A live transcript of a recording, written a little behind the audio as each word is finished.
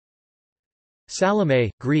Salome,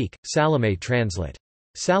 Greek, Salome translate.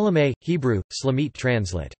 Salome, Hebrew, Slamit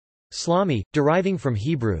translate. Slami, deriving from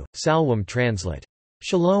Hebrew, Salwam translate.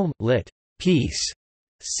 Shalom, lit. Peace.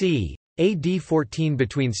 C. AD 14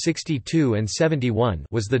 between 62 and 71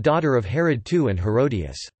 was the daughter of Herod II and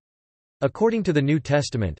Herodias. According to the New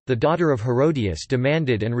Testament, the daughter of Herodias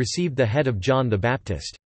demanded and received the head of John the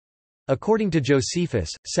Baptist. According to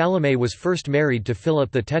Josephus, Salome was first married to Philip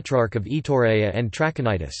the Tetrarch of Iturea and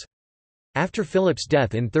Trachonitis. After Philip's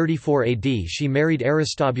death in 34 AD she married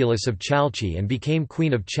Aristobulus of Chalcis and became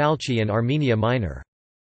queen of Chalcis and Armenia Minor.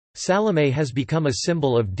 Salome has become a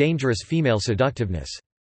symbol of dangerous female seductiveness.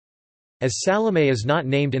 As Salome is not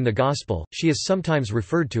named in the Gospel, she is sometimes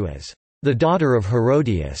referred to as the daughter of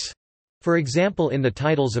Herodias, for example in the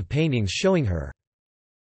titles of paintings showing her.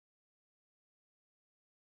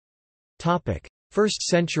 1st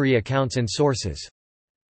century accounts and sources.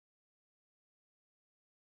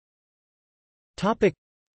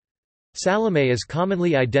 Salome is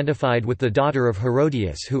commonly identified with the daughter of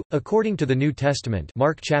Herodias who, according to the New Testament,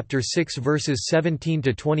 Mark chapter 6 verses 17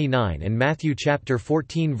 to 29 and Matthew chapter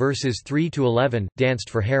 14 verses 3 to 11, danced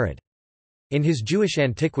for Herod. In his Jewish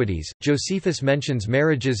Antiquities, Josephus mentions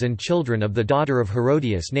marriages and children of the daughter of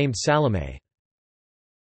Herodias named Salome.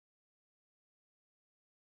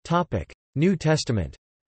 Topic: New Testament.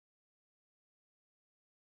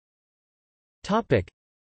 Topic: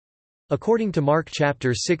 According to Mark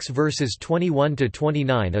chapter 6 verses 21 to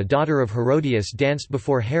 29, a daughter of Herodias danced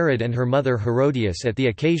before Herod and her mother Herodias at the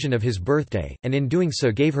occasion of his birthday, and in doing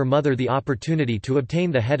so gave her mother the opportunity to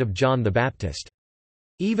obtain the head of John the Baptist.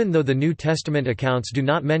 Even though the New Testament accounts do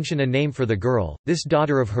not mention a name for the girl, this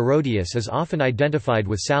daughter of Herodias is often identified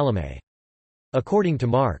with Salome. According to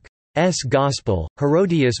Mark's Gospel,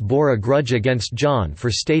 Herodias bore a grudge against John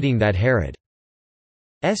for stating that Herod's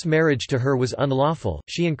marriage to her was unlawful.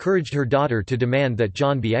 She encouraged her daughter to demand that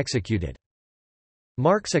John be executed.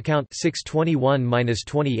 Mark's account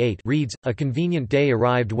 6:21–28 reads, "A convenient day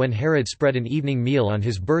arrived when Herod spread an evening meal on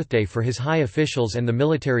his birthday for his high officials and the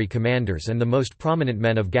military commanders and the most prominent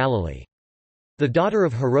men of Galilee. The daughter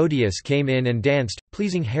of Herodias came in and danced,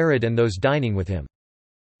 pleasing Herod and those dining with him.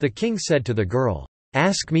 The king said to the girl,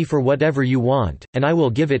 'Ask me for whatever you want, and I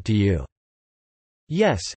will give it to you.'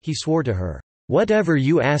 'Yes,' he swore to her. 'Whatever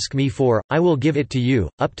you ask me for, I will give it to you,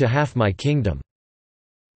 up to half my kingdom.'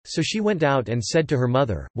 So she went out and said to her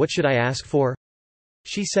mother, 'What should I ask for?'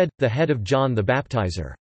 She said, 'The head of John the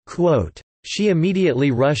Baptizer.' She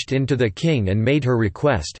immediately rushed into the king and made her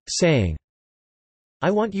request, saying,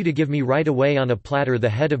 'I want you to give me right away on a platter the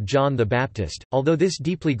head of John the Baptist.' Although this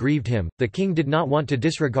deeply grieved him, the king did not want to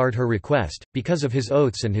disregard her request, because of his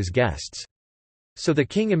oaths and his guests. So the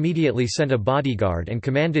king immediately sent a bodyguard and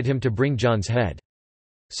commanded him to bring John's head.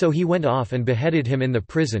 So he went off and beheaded him in the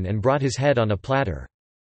prison and brought his head on a platter.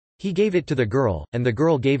 He gave it to the girl, and the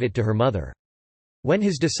girl gave it to her mother. When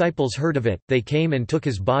his disciples heard of it, they came and took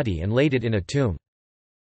his body and laid it in a tomb."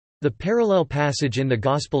 The parallel passage in the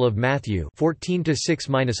Gospel of Matthew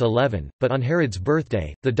 14–6–11, "But on Herod's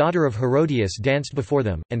birthday, the daughter of Herodias danced before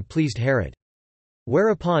them, and pleased Herod.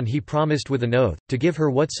 Whereupon he promised with an oath, to give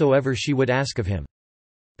her whatsoever she would ask of him.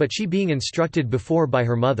 But she being instructed before by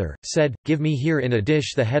her mother, said, Give me here in a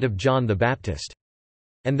dish the head of John the Baptist.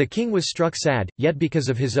 And the king was struck sad, yet because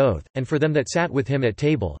of his oath, and for them that sat with him at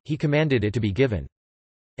table, he commanded it to be given.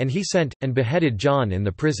 And he sent, and beheaded John in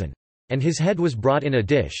the prison. And his head was brought in a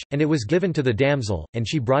dish, and it was given to the damsel, and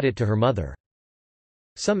she brought it to her mother."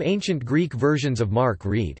 Some ancient Greek versions of Mark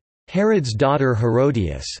read, "Herod's daughter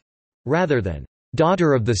Herodias," rather than,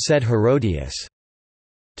 "daughter of the said Herodias."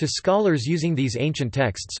 To scholars using these ancient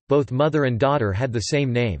texts, both mother and daughter had the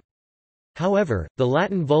same name. However, the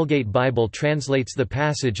Latin Vulgate Bible translates the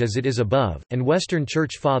passage as it is above, and Western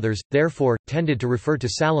Church Fathers, therefore, tended to refer to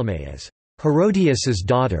Salome as Herodias's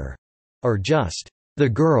daughter, or just the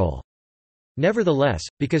girl. Nevertheless,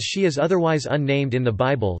 because she is otherwise unnamed in the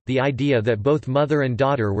Bible, the idea that both mother and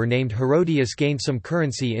daughter were named Herodias gained some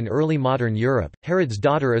currency in early modern Europe. Herod's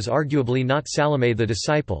daughter is arguably not Salome the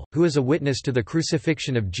disciple, who is a witness to the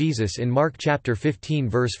crucifixion of Jesus in Mark chapter 15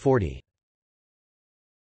 verse 40.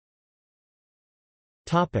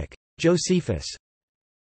 Topic: Josephus.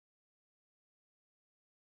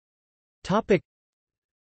 Topic: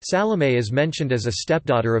 Salome is mentioned as a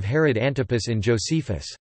stepdaughter of Herod Antipas in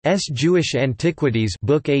Josephus' Jewish Antiquities,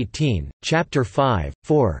 Book 18, Chapter 5,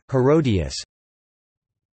 4. Herodias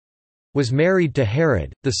was married to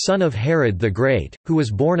Herod, the son of Herod the Great, who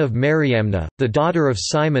was born of Mariamna, the daughter of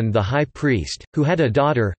Simon the high priest, who had a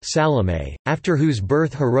daughter, Salome, after whose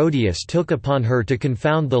birth Herodias took upon her to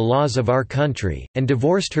confound the laws of our country, and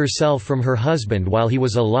divorced herself from her husband while he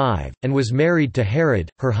was alive, and was married to Herod,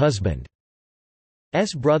 her husband.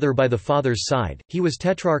 S. brother by the father's side. He was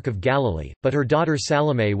Tetrarch of Galilee, but her daughter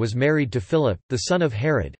Salome was married to Philip, the son of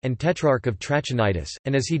Herod, and Tetrarch of Trachonitis,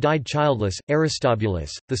 and as he died childless,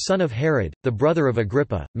 Aristobulus, the son of Herod, the brother of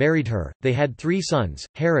Agrippa, married her. They had 3 sons,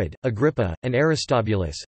 Herod, Agrippa, and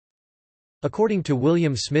Aristobulus. According to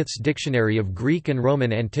William Smith's Dictionary of Greek and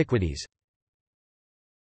Roman Antiquities.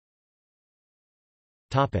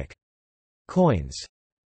 Coins.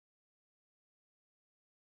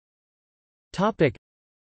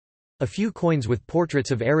 A few coins with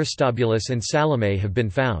portraits of Aristobulus and Salome have been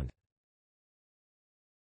found.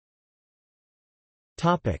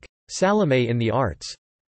 Salome in the arts.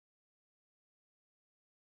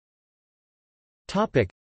 The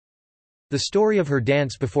story of her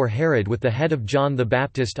dance before Herod with the head of John the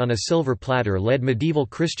Baptist on a silver platter led medieval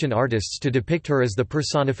Christian artists to depict her as the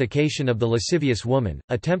personification of the lascivious woman,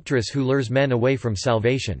 a temptress who lures men away from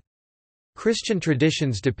salvation. Christian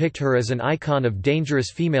traditions depict her as an icon of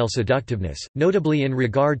dangerous female seductiveness, notably in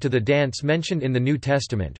regard to the dance mentioned in the New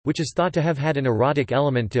Testament, which is thought to have had an erotic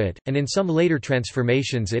element to it, and in some later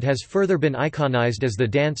transformations it has further been iconized as the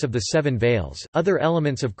Dance of the Seven Veils. Other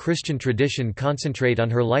elements of Christian tradition concentrate on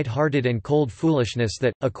her light-hearted and cold foolishness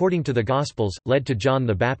that, according to the Gospels, led to John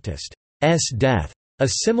the Baptist's death. A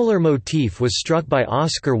similar motif was struck by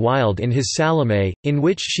Oscar Wilde in his Salome, in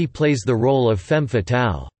which she plays the role of femme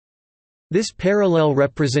fatale. This parallel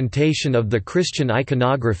representation of the Christian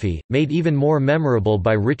iconography, made even more memorable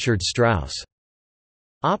by Richard Strauss'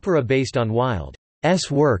 opera based on Wilde's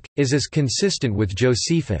work, is as consistent with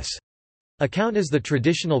Josephus' account as the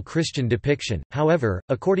traditional Christian depiction. However,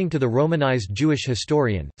 according to the Romanized Jewish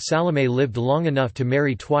historian, Salome lived long enough to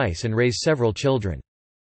marry twice and raise several children.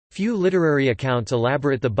 Few literary accounts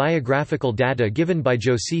elaborate the biographical data given by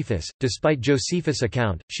Josephus. Despite Josephus'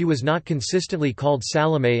 account, she was not consistently called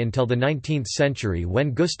Salome until the 19th century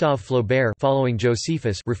when Gustave Flaubert, following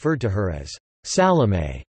Josephus, referred to her as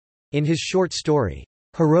Salome in his short story,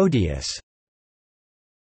 Herodias.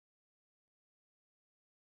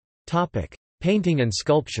 Topic: Painting and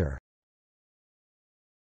sculpture.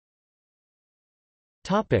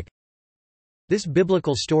 Topic: This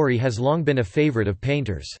biblical story has long been a favorite of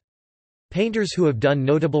painters. Painters who have done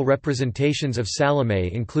notable representations of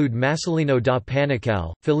Salome include Masolino da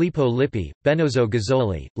Panicale, Filippo Lippi, Benozzo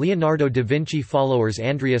Gozzoli, Leonardo da Vinci followers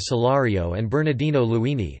Andrea Solario and Bernardino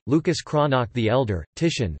Luini, Lucas Cranach the Elder,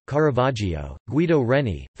 Titian, Caravaggio, Guido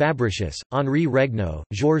Reni, Fabricius, Henri Regnault,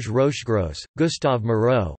 Georges Rochegros, Gustave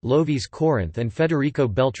Moreau, Lovis Corinth and Federico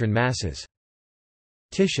Beltran Masses.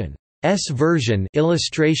 Titian version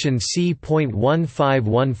illustration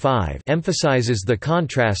c.1515 emphasizes the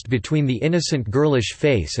contrast between the innocent girlish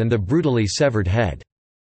face and the brutally severed head.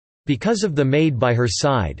 Because of the maid by her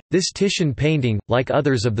side, this Titian painting, like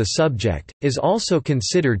others of the subject, is also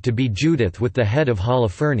considered to be Judith with the head of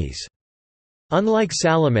Holofernes. Unlike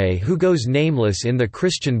Salome, who goes nameless in the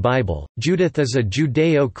Christian Bible, Judith is a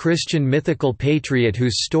Judeo-Christian mythical patriot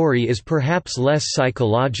whose story is perhaps less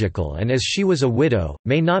psychological and as she was a widow,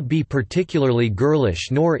 may not be particularly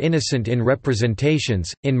girlish nor innocent in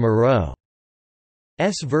representations. In Moreau's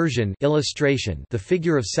version illustration, the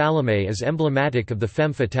figure of Salome is emblematic of the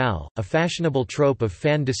femme fatale, a fashionable trope of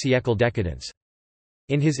fin de siècle decadence.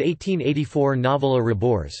 In his 1884 novel A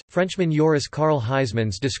Rebours, Frenchman Joris Karl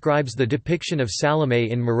Huysmans describes the depiction of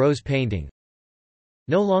Salome in Moreau's painting.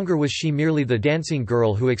 No longer was she merely the dancing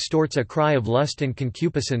girl who extorts a cry of lust and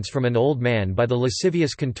concupiscence from an old man by the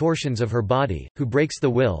lascivious contortions of her body, who breaks the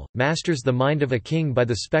will, masters the mind of a king by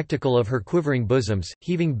the spectacle of her quivering bosoms,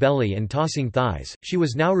 heaving belly and tossing thighs. She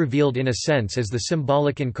was now revealed in a sense as the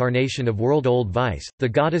symbolic incarnation of world-old vice, the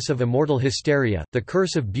goddess of immortal hysteria, the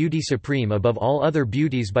curse of beauty supreme above all other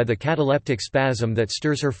beauties by the cataleptic spasm that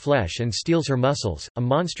stirs her flesh and steals her muscles, a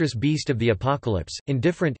monstrous beast of the apocalypse,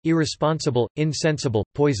 indifferent, irresponsible, insensible,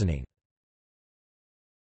 poisoning.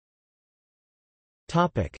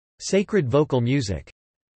 Sacred vocal music.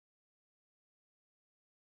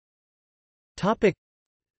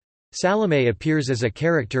 Salome appears as a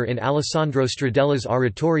character in Alessandro Stradella's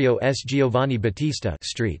oratorio S. Giovanni Battista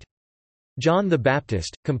Street. John the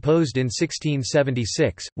Baptist, composed in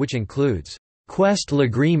 1676, which includes Quest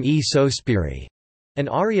lagrime e sospiri, an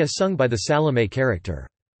aria sung by the Salome character.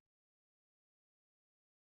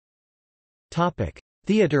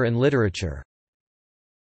 Theatre and literature.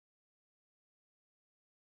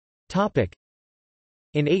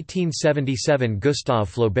 In 1877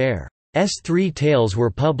 Gustave Flaubert's 3 tales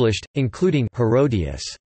were published, including Herodias.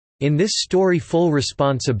 In this story full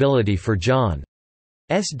responsibility for John's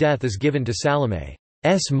death is given to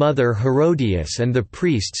Salome's mother Herodias and the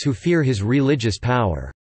priests who fear his religious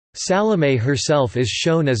power. Salome herself is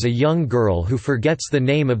shown as a young girl who forgets the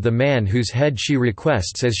name of the man whose head she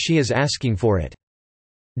requests as she is asking for it.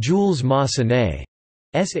 Jules Massenet's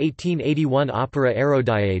 1881 opera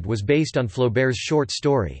Hérodiade was based on Flaubert's short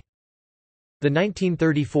story. The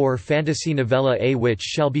 1934 fantasy novella A Witch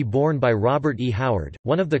Shall Be Born by Robert E. Howard,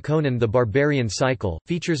 one of the Conan the Barbarian cycle,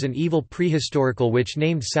 features an evil prehistorical witch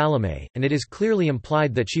named Salome, and it is clearly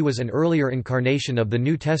implied that she was an earlier incarnation of the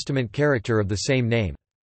New Testament character of the same name.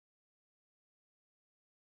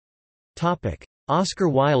 Oscar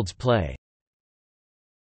Wilde's play.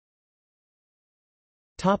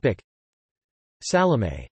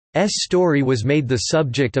 Salome's story was made the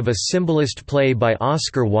subject of a symbolist play by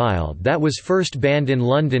Oscar Wilde that was first banned in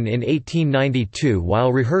London in 1892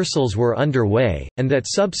 while rehearsals were underway, and that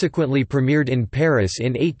subsequently premiered in Paris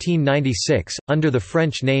in 1896, under the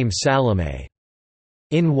French name Salome.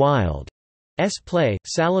 In Wilde's play,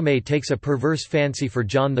 Salome takes a perverse fancy for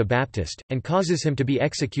John the Baptist, and causes him to be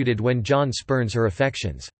executed when John spurns her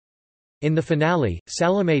affections. In the finale,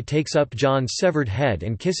 Salome takes up John's severed head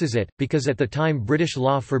and kisses it, because at the time British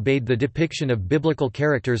law forbade the depiction of biblical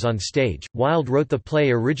characters on stage. Wilde wrote the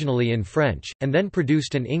play originally in French, and then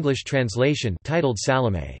produced an English translation titled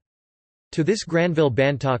Salome. To this Granville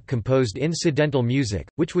Bantock composed incidental music,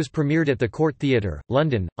 which was premiered at the Court Theatre,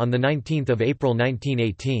 London, on 19 April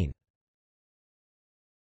 1918.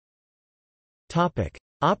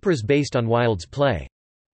 Operas based on Wilde's play.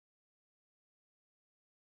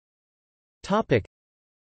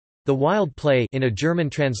 The Wilde play, in a German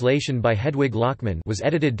translation by Hedwig Lochmann, was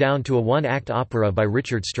edited down to a one-act opera by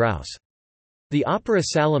Richard Strauss. The opera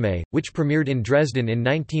Salome, which premiered in Dresden in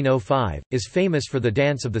 1905, is famous for the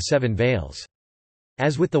Dance of the Seven Veils.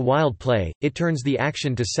 As with the Wilde play, it turns the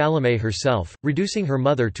action to Salome herself, reducing her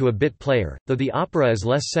mother to a bit player, though the opera is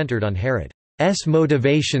less centered on Herod's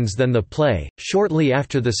motivations than the play. Shortly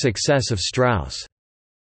after the success of Strauss'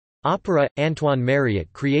 opera, Antoine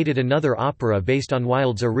Marriott created another opera based on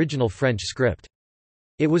Wilde's original French script.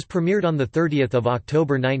 It was premiered on 30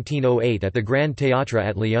 October 1908 at the Grand Théâtre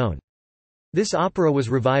at Lyon. This opera was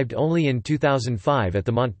revived only in 2005 at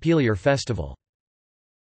the Montpellier Festival.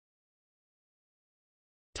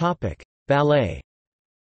 Ballet.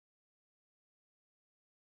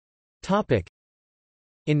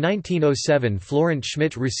 In 1907 Florent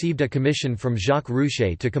Schmitt received a commission from Jacques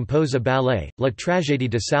Rouchet to compose a ballet, La Tragédie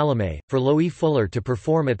de Salomé, for Loie Fuller to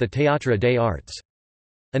perform at the Théâtre des Arts.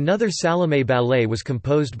 Another Salomé ballet was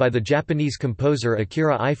composed by the Japanese composer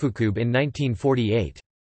Akira Ifukube in 1948.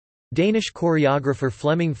 Danish choreographer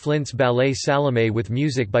Flemming Flint's ballet Salomé with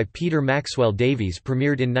music by Peter Maxwell Davies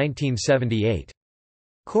premiered in 1978.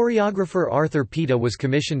 Choreographer Arthur Pita was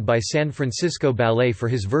commissioned by San Francisco Ballet for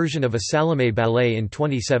his version of a Salomé ballet in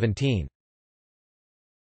 2017.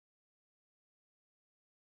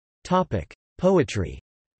 Poetry.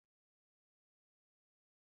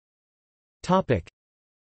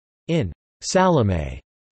 In Salome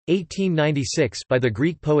 1896 by the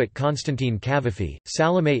Greek poet Constantine Cavafy,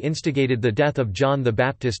 Salome instigated the death of John the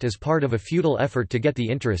Baptist as part of a futile effort to get the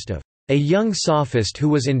interest of a young sophist who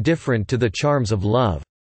was indifferent to the charms of love.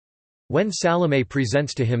 When Salome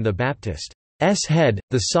presents to him the Baptist's head,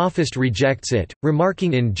 the sophist rejects it,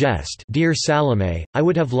 remarking in jest, "Dear Salome, I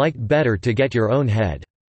would have liked better to get your own head."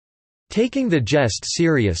 Taking the jest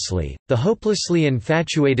seriously, the hopelessly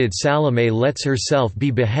infatuated Salome lets herself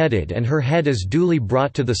be beheaded and her head is duly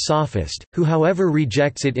brought to the sophist, who however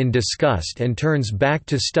rejects it in disgust and turns back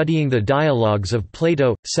to studying the dialogues of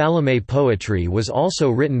Plato. Salome poetry was also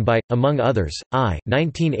written by, among others, I.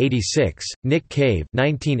 1986, Nick Cave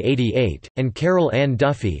 1988, and Carol Ann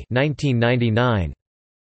Duffy 1999.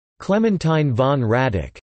 Clementine von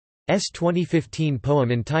Radek's 2015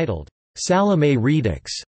 poem entitled, Salome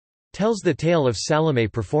Redux, tells the tale of Salome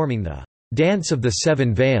performing the Dance of the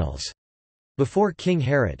Seven Veils before King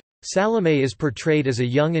Herod. Salome is portrayed as a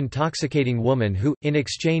young intoxicating woman who, in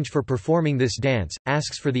exchange for performing this dance,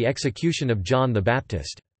 asks for the execution of John the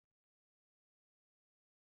Baptist.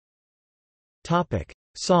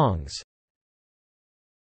 Songs.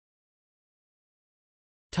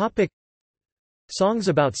 Songs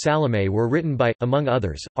about Salome were written by, among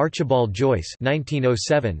others, Archibald Joyce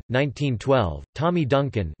 (1907, 1912), Tommy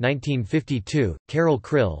Duncan (1952), Carol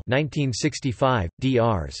Krill (1965),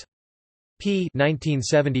 Drs. p.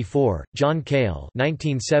 1974, John Cale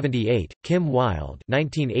 1978, Kim Wilde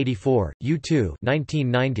 1984, U2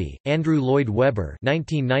 1990, Andrew Lloyd Webber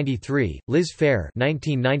 1993, Liz Phair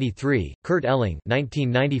 1993, Kurt Elling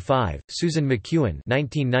 1995, Susan McEwen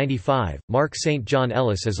 1995, Mark St. John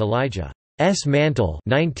Ellis as Elijah S. Mantle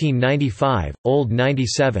 1995, Old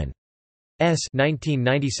 97.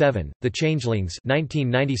 1997, The Changelings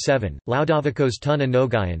 1997, Laudavicos Tuna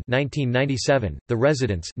Nogayan 1997, The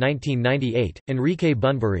Residents 1998, Enrique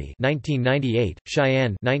Bunbury 1998,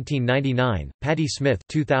 Cheyenne 1999, Patti Smith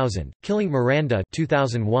 2000, Killing Miranda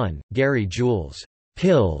 2001, Gary Jules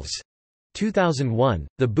Pills 2001,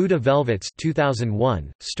 The Buddha Velvets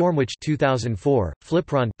 2001, Stormwitch 2004,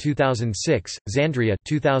 Flipron 2006, Xandria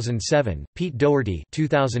 2007, Pete Doherty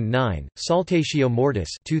 2009, Saltatio Mortis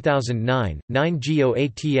 2009,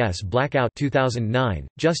 9GOATS Blackout 2009,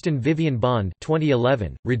 Justin Vivian Bond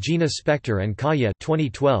 2011, Regina Spektor and Kaya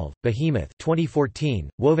 2012, Behemoth 2014,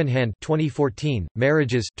 Wovenhand 2014,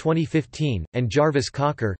 Marriages 2015, and Jarvis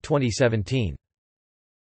Cocker 2017.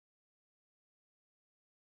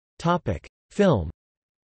 Film.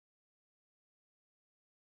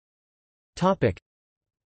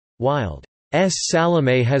 Wilde's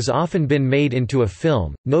Salome has often been made into a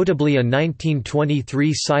film, notably a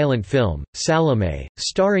 1923 silent film, Salome,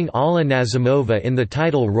 starring Alla Nazimova in the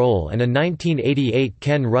title role, and a 1988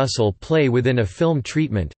 Ken Russell play within a film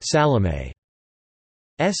treatment, Salome's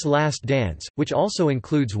Last Dance, which also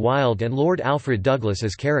includes Wilde and Lord Alfred Douglas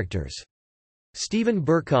as characters. Stephen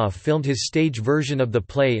Burkoff filmed his stage version of the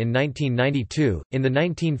play in 1992. In the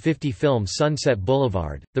 1950 film Sunset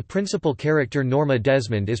Boulevard, the principal character Norma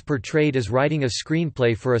Desmond is portrayed as writing a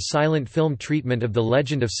screenplay for a silent film treatment of The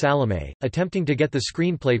Legend of Salome, attempting to get the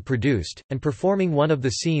screenplay produced, and performing one of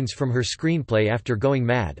the scenes from her screenplay after going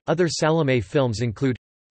mad. Other Salome films include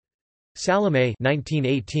Salome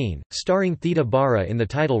 1918, starring Theda Bara in the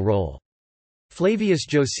title role. Flavius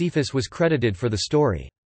Josephus was credited for the story.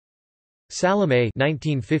 Salome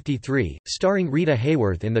 1953, starring Rita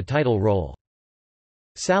Hayworth in the title role.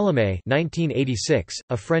 Salome 1986,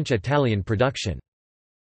 a French-Italian production.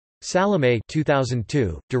 Salome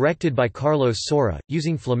 2002, directed by Carlos Saura,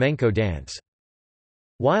 using flamenco dance.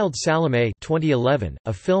 Wilde Salome 2011,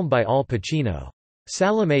 a film by Al Pacino.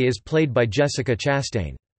 Salome is played by Jessica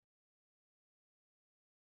Chastain.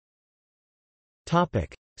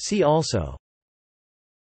 See also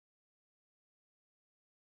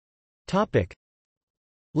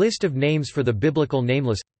List of names for the biblical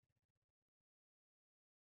nameless.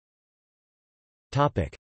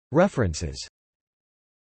 References.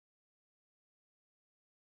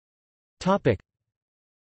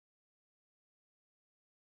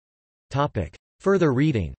 Further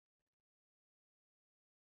reading.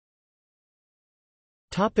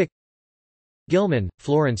 Gilman,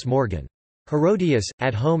 Florence Morgan. Herodias,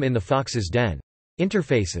 At Home in the Fox's Den.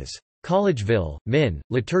 Interfaces. Collegeville, Min,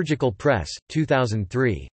 Liturgical Press,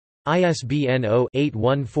 2003. ISBN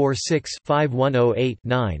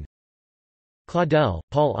 0-8146-5108-9. Claudel,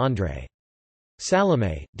 Paul-André.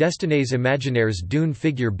 Salome, Destines imaginaires d'une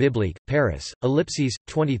figure biblique, Paris, Ellipses,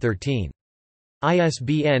 2013.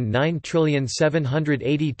 ISBN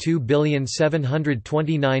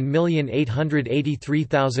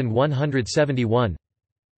 9782729883171.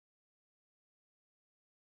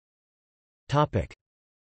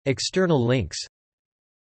 External links.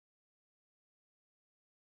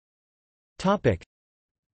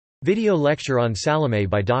 Video lecture on Salome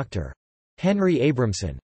by Dr. Henry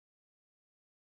Abramson.